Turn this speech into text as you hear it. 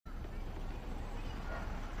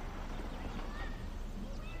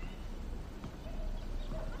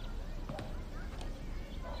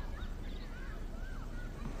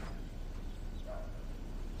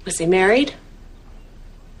Was he married?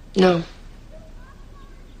 No.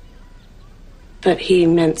 But he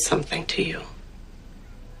meant something to you.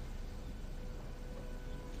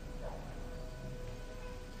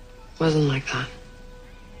 Wasn't like that.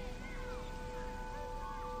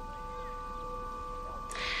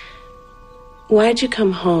 Why'd you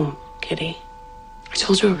come home, Kitty? I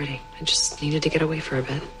told you already. I just needed to get away for a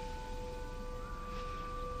bit.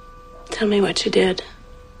 Tell me what you did.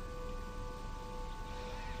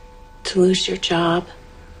 To lose your job.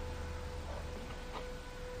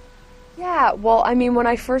 Yeah, well, I mean, when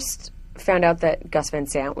I first found out that Gus Van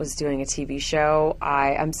Sant was doing a TV show,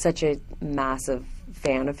 I'm such a massive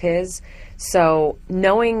fan of his. So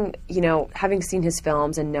knowing, having seen his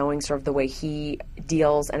films and knowing sort of the way he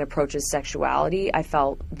deals and approaches sexuality, I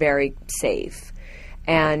felt very safe.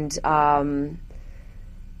 And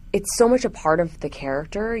it's so much a part of the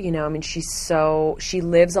character, I mean, she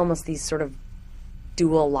lives almost these sort of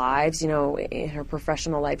dual lives, in her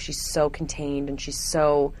professional life. She's so contained and she's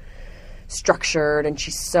so structured and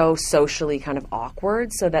she's so socially kind of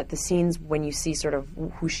awkward, so that the scenes when you see sort of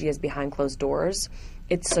who she is behind closed doors,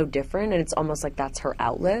 it's so different, and it's almost like that's her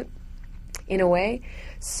outlet in a way.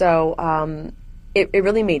 So it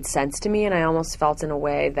really made sense to me, and I almost felt in a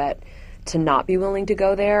way that to not be willing to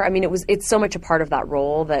go there, I mean, it's so much a part of that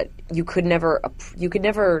role that you could never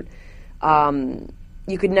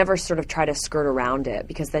sort of try to skirt around it,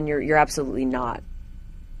 because then you're absolutely not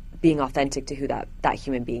being authentic to who that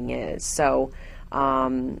human being is. So,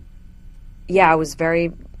 I was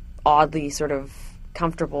very oddly sort of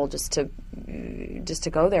comfortable just to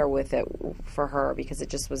go there with it for her, because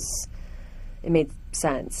it made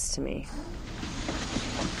sense to me.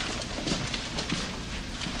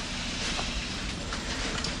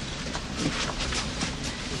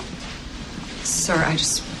 Sir, I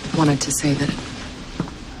just wanted to say that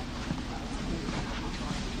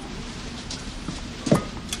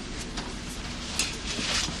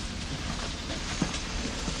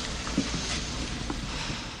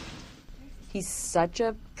he's such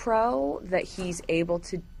a pro that he's able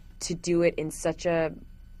to do it in such a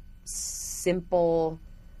simple,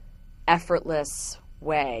 effortless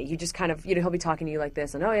way. You just kind of, he'll be talking to you like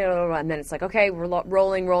this, and and then it's like, okay, we're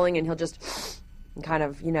rolling, and he'll just kind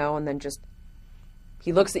of, and then just,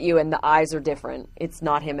 he looks at you and the eyes are different. It's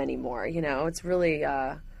not him anymore, it's really,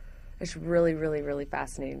 really, really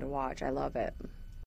fascinating to watch. I love it.